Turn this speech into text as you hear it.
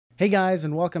Hey guys,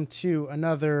 and welcome to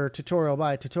another tutorial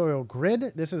by Tutorial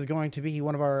Grid. This is going to be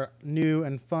one of our new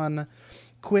and fun,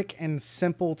 quick and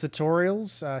simple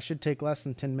tutorials. Should take less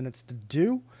than 10 minutes to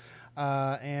do,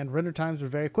 and render times are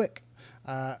very quick.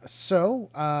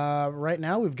 Right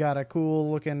now we've got a cool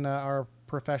looking our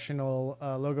professional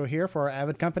logo here for our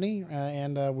Avid company,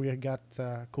 and we got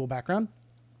a cool background.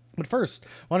 But first,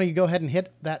 why don't you go ahead and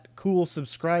hit that cool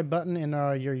subscribe button in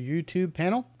your YouTube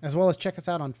panel, as well as check us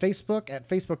out on Facebook at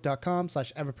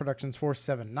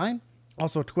facebook.com/avidproductions479.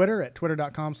 Also Twitter at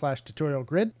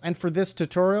twitter.com/tutorialgrid. And for this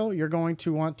tutorial, you're going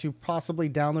to want to possibly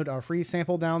download our free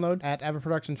sample download at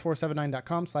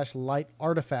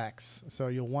avidproductions479.com/light-artifacts. So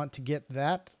you'll want to get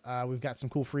that. We've got some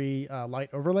cool free light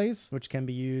overlays, which can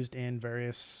be used in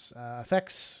various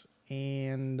effects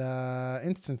and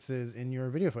instances in your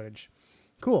video footage.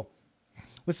 Cool.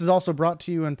 This is also brought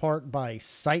to you in part by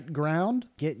SiteGround.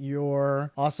 Get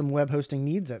your awesome web hosting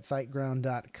needs at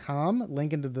siteground.com.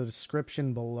 Link into the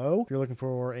description below. If you're looking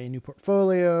for a new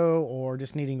portfolio or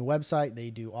just needing a website, they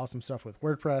do awesome stuff with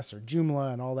WordPress or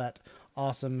Joomla and all that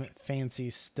awesome fancy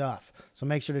stuff. So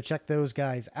make sure to check those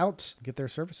guys out, get their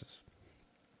services.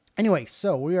 Anyway,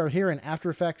 so we are here in After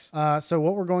Effects. So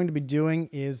what we're going to be doing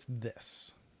is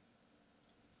this.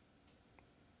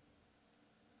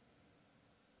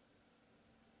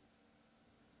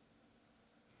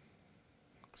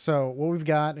 So what we've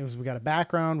got is we've got a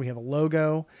background, we have a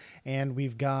logo, and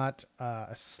we've got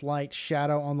a slight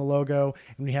shadow on the logo,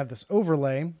 and we have this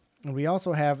overlay, and we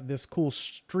also have this cool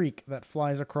streak that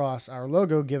flies across our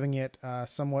logo, giving it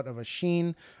somewhat of a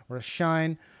sheen or a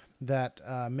shine that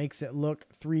makes it look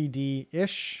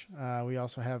 3D-ish. We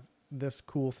also have this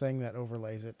cool thing that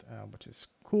overlays it, which is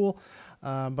cool.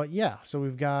 But yeah, so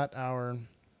we've got our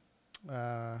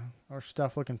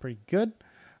stuff looking pretty good.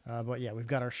 But yeah, we've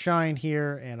got our shine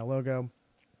here and a logo.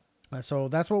 So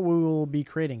that's what we will be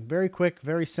creating. Very quick,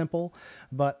 very simple,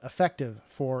 but effective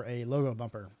for a logo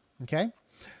bumper. Okay.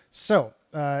 So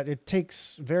it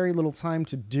takes very little time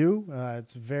to do.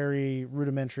 It's very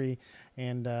rudimentary,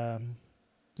 and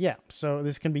yeah, so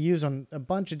this can be used on a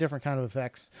bunch of different kind of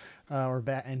effects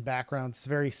and backgrounds. It's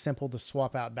very simple to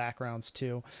swap out backgrounds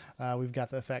too. We've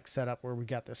got the effects set up where we've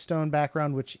got the stone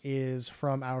background, which is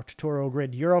from our Tutorial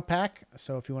Grid Euro Pack.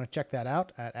 So if you want to check that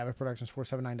out at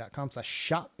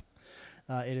avidproductions479.com/shop,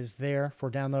 it is there for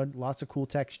download. Lots of cool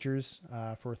textures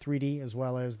for 3D, as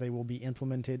well as they will be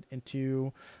implemented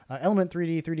into Element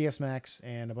 3D, 3ds Max,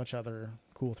 and a bunch of other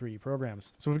cool 3D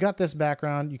programs. So we've got this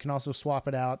background. You can also swap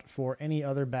it out for any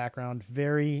other background.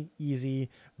 Very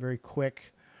easy, very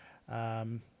quick.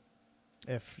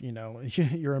 If you know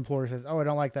your employer says, "Oh, I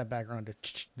don't like that background,"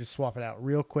 just swap it out.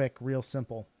 Real quick, real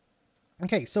simple.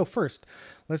 Okay, so first,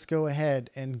 let's go ahead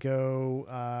and go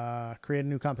create a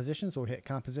new composition. So we'll hit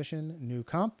Composition, New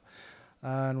Comp,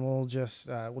 and we'll just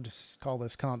call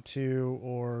this Comp 2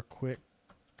 or Quick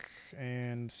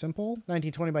and Simple.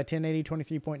 1920 by 1080,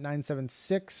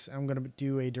 23.976. I'm going to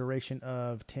do a duration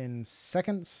of 10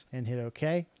 seconds and hit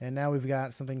OK. And now we've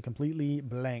got something completely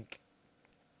blank.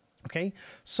 Okay,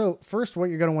 so first what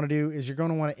you're going to want to do is you're going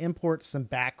to want to import some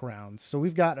backgrounds. So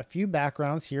we've got a few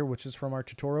backgrounds here, which is from our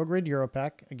Tutorial Grid Euro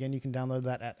Pack. Again, you can download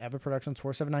that at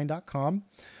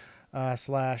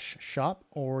avidproductions479.com/shop,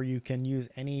 or you can use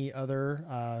any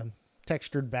other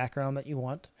textured background that you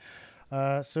want.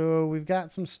 So we've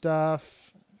got some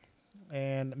stuff,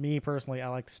 and me personally, I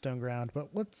like the stone ground,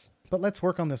 but let's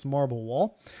work on this marble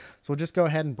wall. So we'll just go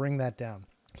ahead and bring that down.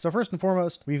 So first and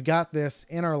foremost, we've got this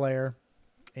in our layer.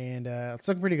 And it's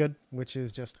looking pretty good, which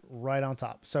is just right on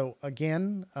top. So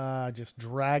again, just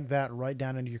drag that right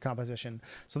down into your composition.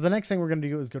 So the next thing we're going to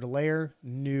do is go to Layer,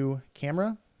 New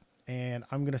Camera. And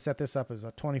I'm going to set this up as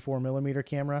a 24mm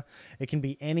camera. It can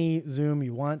be any zoom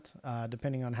you want,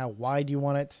 depending on how wide you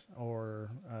want it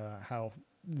or how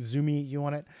zoomy you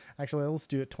want it. Actually, let's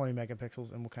do it 20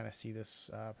 megapixels and we'll kind of see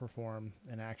this perform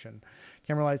in action.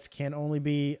 Camera lights can only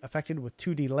be affected with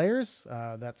 2D layers.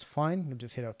 That's fine. We'll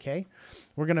just hit OK.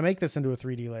 We're going to make this into a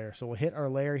 3D layer. So we'll hit our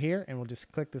layer here and we'll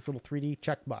just click this little 3D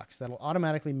checkbox. That'll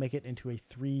automatically make it into a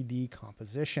 3D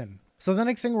composition. So the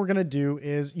next thing we're going to do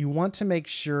is you want to make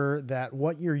sure that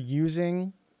what you're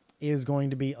using is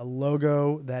going to be a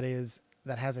logo that has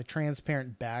a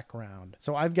transparent background.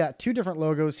 So I've got two different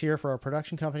logos here for our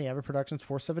production company, Avid Productions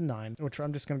 479, which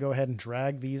I'm just going to go ahead and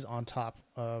drag these on top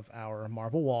of our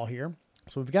marble wall here.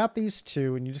 So we've got these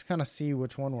two, and you just kind of see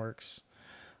which one works,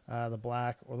 the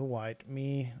black or the white.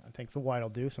 I think the white will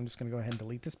do, so I'm just going to go ahead and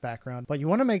delete this background. But you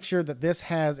want to make sure that this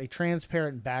has a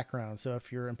transparent background. So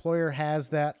if your employer has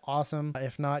that, awesome.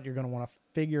 If not, you're going to want to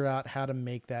figure out how to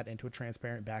make that into a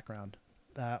transparent background.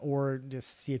 Or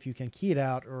just see if you can key it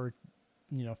out or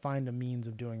find a means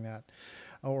of doing that,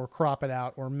 or crop it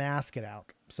out or mask it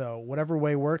out. So whatever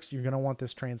way works, you're going to want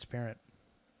this transparent.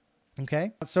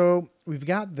 Okay, so we've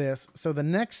got this. So the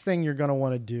next thing you're going to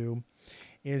want to do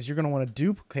is you're going to want to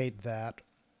duplicate that,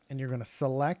 and you're going to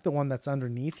select the one that's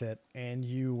underneath it, and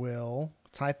you will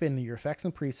type in your effects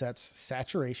and presets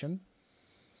saturation,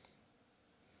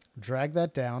 drag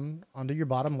that down onto your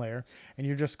bottom layer, and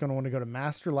you're just going to want to go to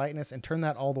master lightness and turn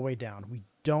that all the way down. We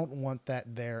don't want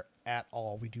that there at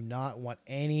all. We do not want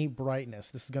any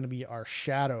brightness. This is going to be our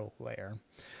shadow layer.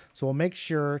 So we'll make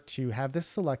sure to have this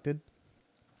selected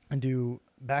and do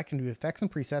back into effects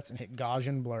and presets and hit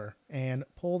Gaussian blur and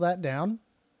pull that down.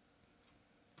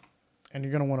 And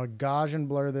you're going to want to Gaussian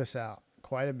blur this out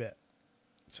quite a bit.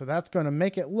 So that's going to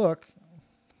make it look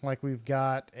like we've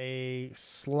got a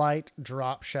slight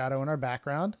drop shadow in our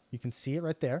background. You can see it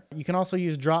right there. You can also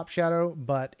use drop shadow,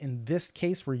 but in this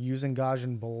case, we're using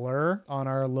Gaussian blur on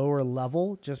our lower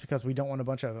level just because we don't want a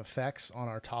bunch of effects on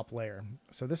our top layer.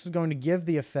 So this is going to give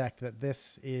the effect that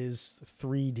this is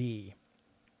 3D.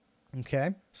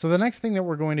 Okay, so the next thing that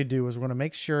we're going to do is we're going to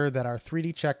make sure that our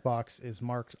 3D checkbox is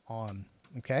marked on.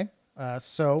 Okay,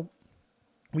 so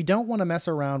we don't want to mess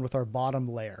around with our bottom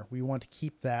layer. We want to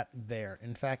keep that there.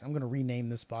 In fact, I'm going to rename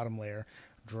this bottom layer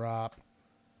drop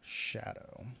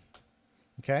shadow.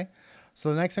 Okay,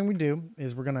 so the next thing we do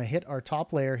is we're going to hit our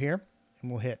top layer here,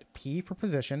 and we'll hit P for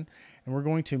position, and we're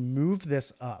going to move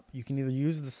this up. You can either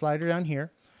use the slider down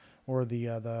here or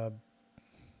the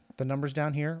numbers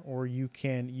down here, or you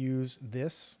can use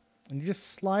this and you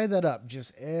just slide that up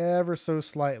just ever so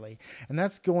slightly. And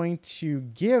that's going to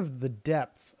give the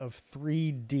depth of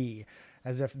 3D,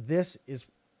 as if this is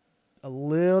a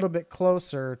little bit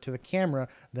closer to the camera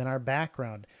than our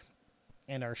background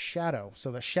and our shadow.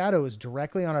 So the shadow is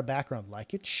directly on our background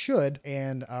like it should,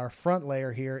 and our front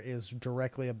layer here is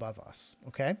directly above us.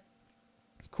 Okay,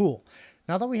 cool.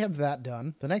 Now that we have that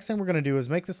done, the next thing we're going to do is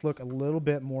make this look a little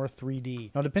bit more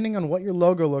 3D. Now, depending on what your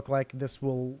logo look like, this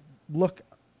will look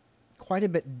quite a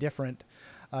bit different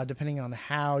depending on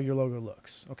how your logo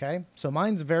looks. Okay, so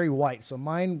mine's very white, so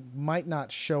mine might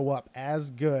not show up as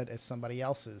good as somebody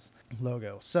else's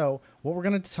logo. So what we're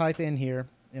going to type in here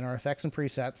in our effects and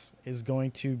presets is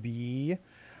going to be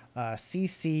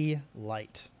CC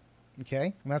light.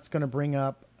 Okay, and that's going to bring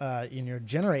up in your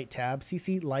generate tab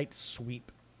CC light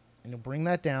sweep. And you'll bring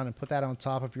that down and put that on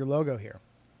top of your logo here.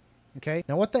 Okay,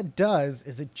 now what that does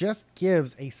is it just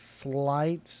gives a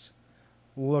slight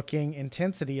looking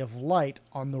intensity of light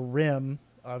on the rim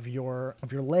of your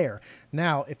layer.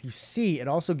 Now, if you see, it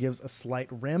also gives a slight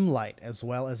rim light as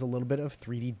well as a little bit of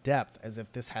 3D depth, as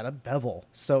if this had a bevel.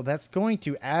 So that's going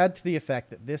to add to the effect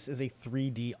that this is a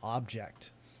 3D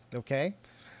object. Okay,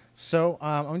 so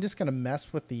I'm just going to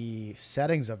mess with the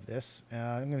settings of this.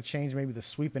 I'm going to change maybe the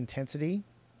sweep intensity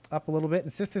up a little bit,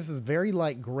 and since this is very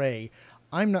light gray,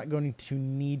 I'm not going to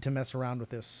need to mess around with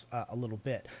this a little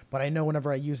bit, but I know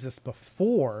whenever I use this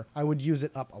before, I would use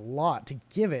it up a lot to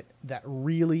give it that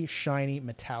really shiny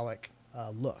metallic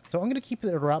look. So I'm going to keep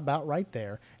it about right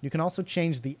there. You can also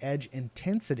change the edge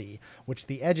intensity, which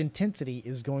the edge intensity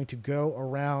is going to go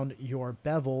around your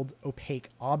beveled opaque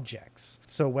objects.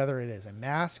 So whether it is a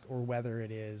mask or whether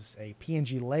it is a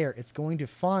PNG layer, it's going to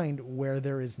find where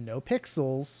there is no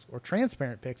pixels or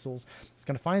transparent pixels. It's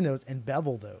going to find those and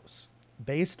bevel those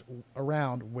based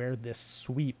around where this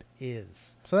sweep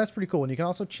is. So that's pretty cool. And you can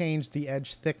also change the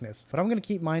edge thickness, but I'm going to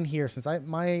keep mine here since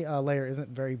my layer isn't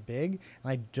very big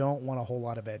and I don't want a whole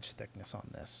lot of edge thickness on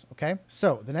this. Okay,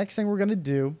 so the next thing we're going to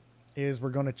do is we're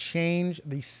going to change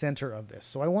the center of this.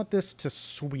 So I want this to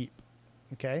sweep.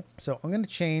 Okay, so I'm going to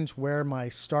change where my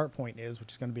start point is,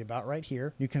 which is going to be about right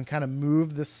here. You can kind of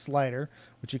move this slider,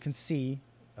 which you can see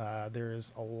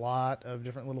there's a lot of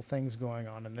different little things going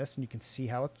on in this, and you can see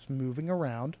how it's moving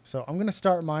around. So I'm going to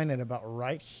start mine at about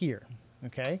right here.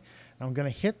 Okay, and I'm going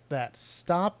to hit that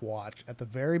stopwatch at the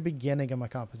very beginning of my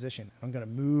composition. I'm going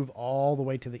to move all the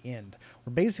way to the end.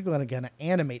 We're basically going to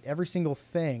animate every single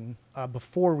thing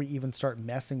before we even start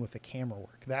messing with the camera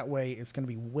work. That way it's going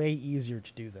to be way easier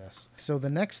to do this. So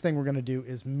the next thing we're going to do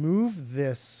is move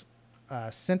this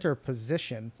center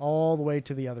position all the way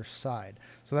to the other side.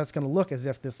 So that's going to look as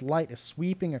if this light is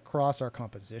sweeping across our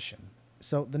composition.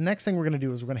 So the next thing we're going to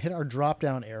do is we're going to hit our drop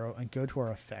down arrow and go to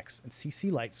our effects and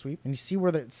CC light sweep. And you see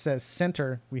where it says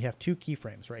center, we have two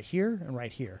keyframes right here and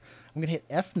right here. I'm going to hit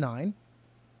F9,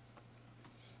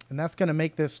 and that's going to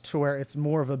make this to where it's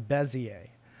more of a Bezier.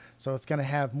 So it's going to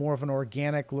have more of an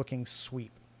organic looking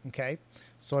sweep. Okay,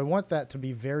 so I want that to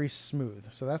be very smooth.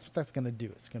 So that's what that's going to do.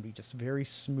 It's going to be just very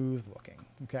smooth looking.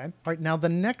 Okay. All right. Now the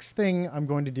next thing I'm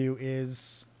going to do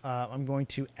is I'm going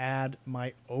to add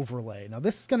my overlay. Now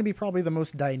this is going to be probably the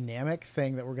most dynamic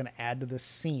thing that we're going to add to this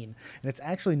scene, and it's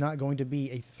actually not going to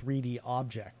be a 3D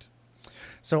object.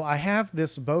 So I have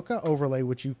this bokeh overlay,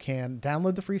 which you can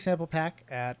download the free sample pack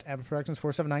at Avid Productions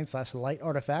 479/light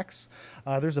artifacts.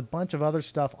 There's a bunch of other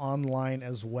stuff online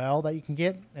as well that you can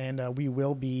get, and we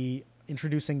will be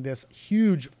introducing this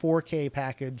huge 4K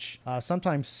package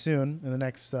sometime soon in the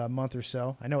next month or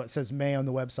so. I know it says May on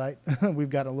the website. We've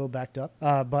got it a little backed up,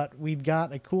 but we've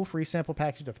got a cool free sample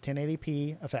package of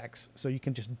 1080p effects, so you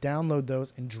can just download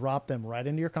those and drop them right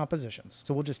into your compositions.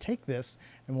 So we'll just take this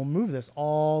and we'll move this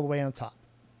all the way on top.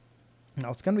 Now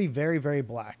it's going to be very, very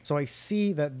black. So I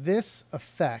see that this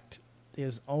effect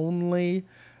is only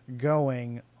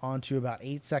going onto about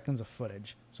 8 seconds of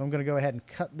footage. So I'm going to go ahead and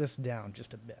cut this down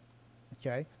just a bit.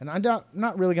 Okay, and I'm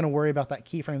not really going to worry about that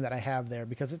keyframe that I have there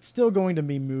because it's still going to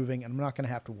be moving and I'm not going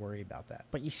to have to worry about that.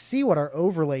 But you see what our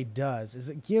overlay does is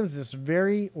it gives this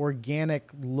very organic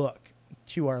look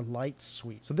to our light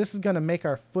suite. So this is going to make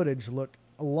our footage look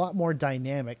a lot more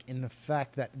dynamic in the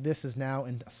fact that this is now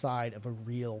inside of a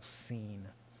real scene.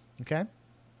 Okay,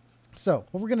 so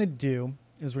what we're going to do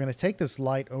is we're going to take this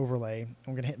light overlay and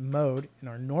we're going to hit mode in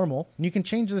our normal, and you can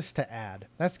change this to add.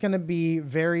 That's going to be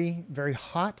very, very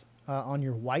hot on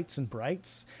your whites and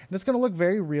brights, and it's going to look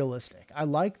very realistic. I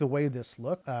like the way this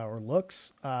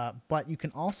looks, but you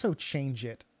can also change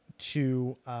it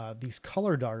to these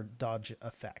color dodge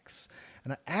effects,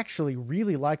 and I actually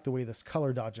really like the way this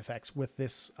color dodge effects with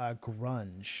this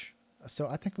grunge. So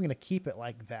I think I'm going to keep it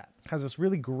like that. It has this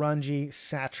really grungy,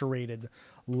 saturated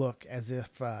look as if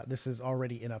this is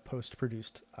already in a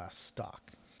post-produced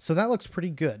stock. So that looks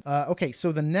pretty good. Okay,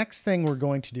 so the next thing we're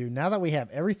going to do, now that we have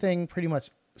everything pretty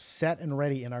much set and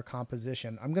ready in our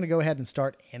composition, I'm going to go ahead and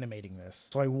start animating this.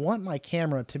 So I want my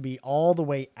camera to be all the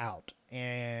way out,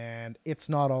 and it's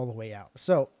not all the way out.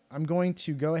 So I'm going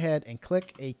to go ahead and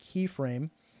click a keyframe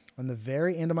on the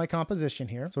very end of my composition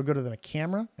here. So I'll go to the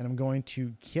camera and I'm going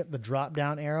to hit the drop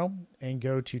down arrow and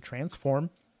go to transform.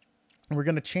 And we're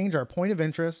going to change our point of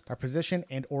interest, our position,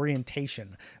 and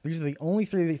orientation. These are the only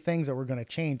three things that we're going to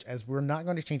change, as we're not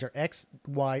going to change our X,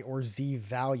 Y, or Z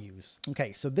values.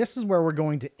 Okay, so this is where we're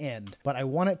going to end, but I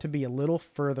want it to be a little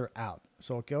further out.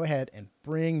 So I'll go ahead and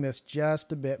bring this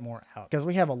just a bit more out because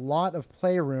we have a lot of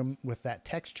playroom with that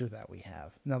texture that we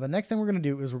have. Now, the next thing we're going to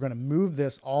do is we're going to move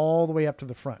this all the way up to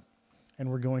the front. And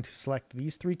we're going to select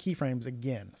these three keyframes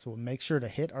again. So we'll make sure to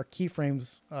hit our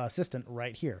keyframes assistant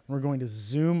right here. We're going to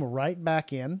zoom right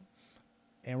back in,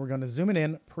 and we're going to zoom it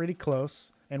in pretty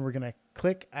close. And we're going to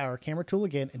click our camera tool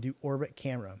again and do orbit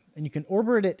camera. And you can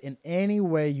orbit it in any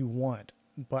way you want,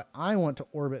 but I want to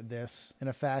orbit this in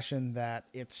a fashion that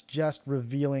it's just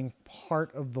revealing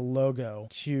part of the logo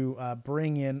to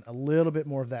bring in a little bit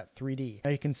more of that 3D.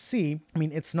 Now you can see, I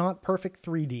mean, it's not perfect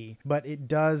 3D, but it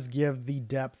does give the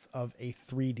depth of a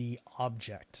 3D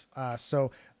object.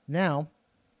 So now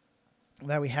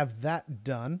that we have that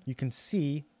done, you can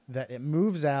see that it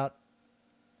moves out.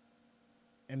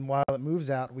 And while it moves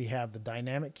out, we have the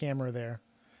dynamic camera there,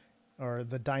 or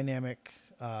the dynamic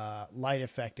light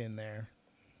effect in there.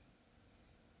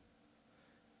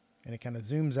 And it kind of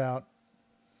zooms out,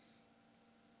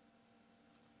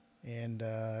 and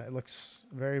it looks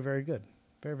very, very good.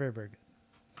 Very, very, very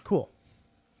good. Cool.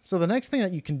 So the next thing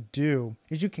that you can do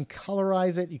is you can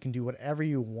colorize it. You can do whatever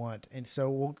you want. And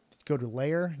so we'll go to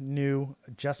Layer, New,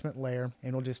 Adjustment Layer,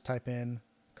 and we'll just type in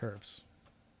Curves.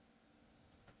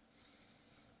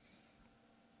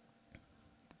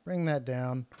 Bring that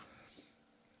down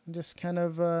and just kind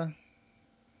of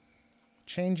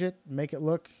change it, make it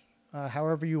look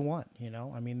however you want, you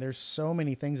know. I mean, there's so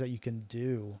many things that you can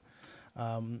do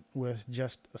with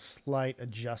just a slight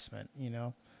adjustment, you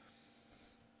know.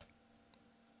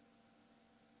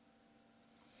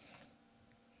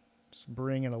 Just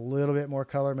bring in a little bit more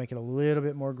color, make it a little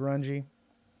bit more grungy.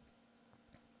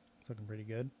 It's looking pretty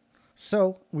good.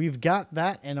 So we've got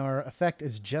that, and our effect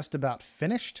is just about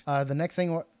finished. The next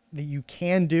thing that you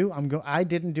can do, I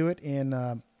didn't do it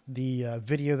in the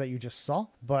video that you just saw,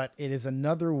 but it is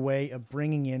another way of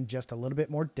bringing in just a little bit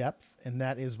more depth, and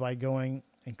that is by going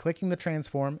and clicking the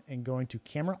transform and going to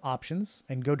camera options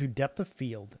and go to depth of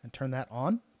field and turn that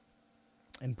on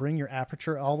and bring your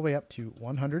aperture all the way up to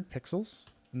 100 pixels,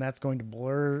 and that's going to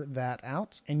blur that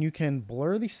out. And you can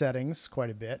blur the settings quite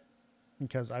a bit,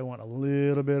 because I want a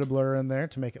little bit of blur in there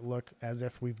to make it look as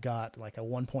if we've got like a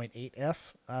 1.8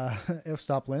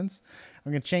 f-stop lens.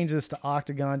 I'm going to change this to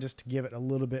octagon just to give it a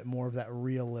little bit more of that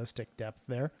realistic depth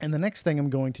there. And the next thing I'm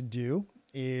going to do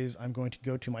is I'm going to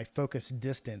go to my focus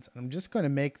distance. I'm just going to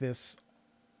make this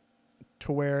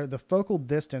to where the focal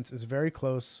distance is very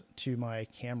close to my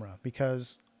camera,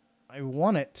 because I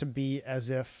want it to be as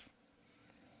if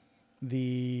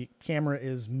the camera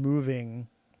is moving,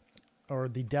 or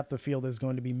the depth of field is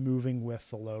going to be moving with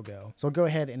the logo. So I'll go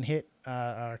ahead and hit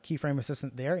our keyframe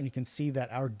assistant there, and you can see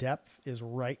that our depth is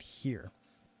right here.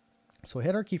 So we'll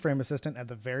hit our keyframe assistant at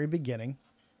the very beginning,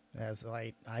 as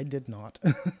I did not.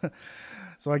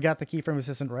 So I got the keyframe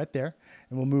assistant right there,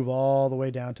 and we'll move all the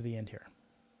way down to the end here.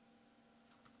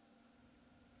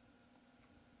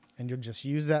 And you'll just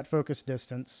use that focus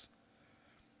distance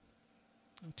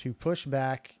to push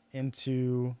back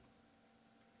into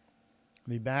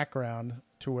the background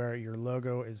to where your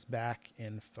logo is back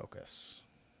in focus.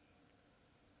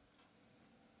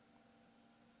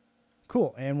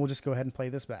 Cool, and we'll just go ahead and play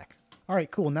this back. All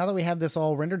right, cool. Now that we have this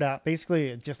all rendered out, basically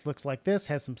it just looks like this,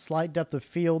 has some slight depth of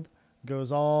field,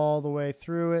 goes all the way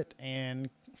through it, and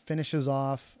finishes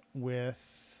off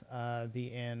with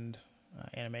the end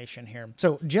animation here.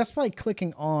 So just by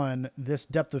clicking on this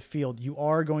depth of field, you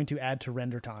are going to add to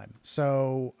render time.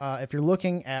 So if you're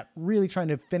looking at really trying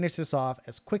to finish this off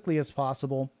as quickly as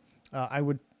possible, I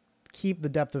would keep the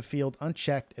depth of field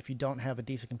unchecked if you don't have a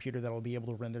decent computer that will be able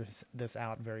to render this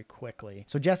out very quickly.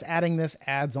 So just adding this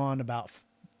adds on about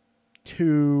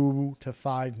 2 to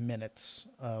 5 minutes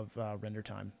of render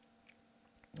time.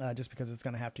 Just because it's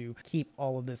going to have to keep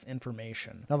all of this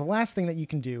information. Now, the last thing that you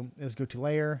can do is go to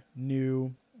Layer,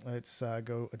 New, let's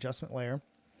go Adjustment Layer,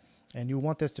 and you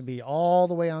want this to be all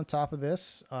the way on top of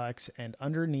this and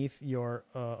underneath your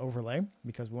overlay,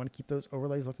 because we want to keep those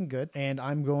overlays looking good. And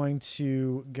I'm going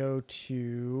to go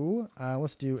to,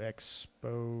 let's do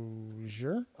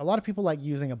Exposure. A lot of people like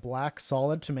using a black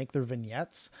solid to make their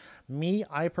vignettes. Me,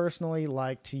 I personally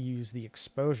like to use the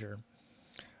exposure,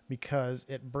 because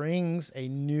it brings a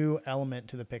new element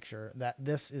to the picture, that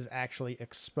this is actually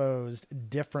exposed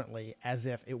differently, as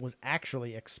if it was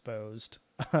actually exposed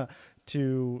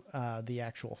to the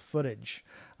actual footage,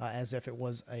 as if it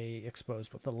was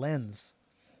exposed with the lens.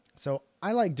 So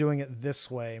I like doing it this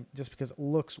way just because it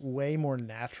looks way more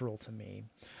natural to me.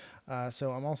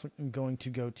 So I'm also going to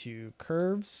go to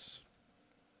Curves.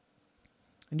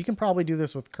 And you can probably do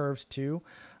this with curves too.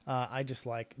 I just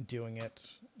like doing it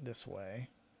this way.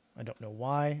 I don't know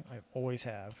why. I always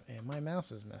have. And my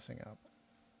mouse is messing up.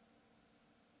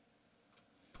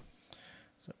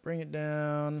 So bring it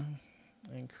down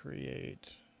and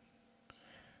create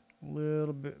a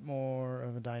little bit more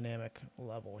of a dynamic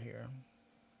level here.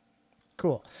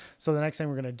 Cool. So the next thing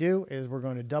we're going to do is we're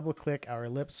going to double click our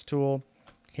ellipse tool,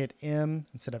 hit M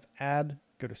instead of add,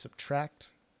 go to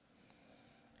subtract,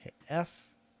 hit F,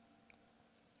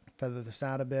 feather this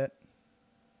out a bit.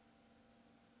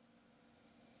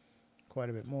 Quite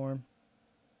a bit more.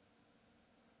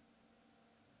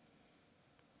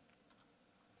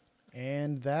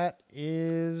 And that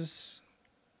is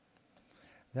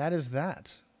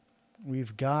that.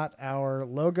 We've got our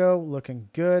logo looking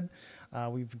good.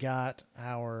 We've got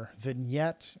our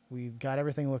vignette. We've got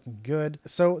everything looking good.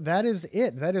 So that is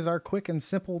it. That is our quick and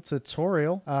simple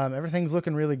tutorial. Everything's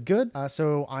looking really good.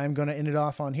 So I'm going to end it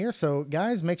off on here. So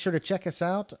guys, make sure to check us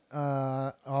out.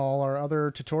 All our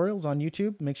other tutorials on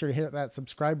YouTube. Make sure to hit that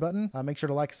subscribe button. Make sure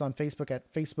to like us on Facebook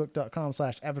at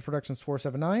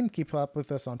facebook.com/avidproductions479. Keep up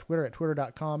with us on Twitter at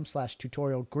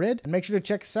twitter.com/tutorialgrid. And make sure to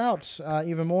check us out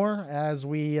even more as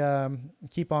we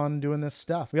keep on doing this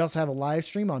stuff. We also have a live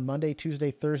stream on Monday,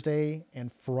 Tuesday, Thursday,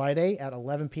 and Friday at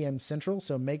 11 p.m. Central,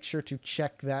 so make sure to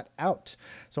check that out.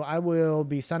 So I will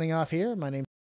be signing off here. My name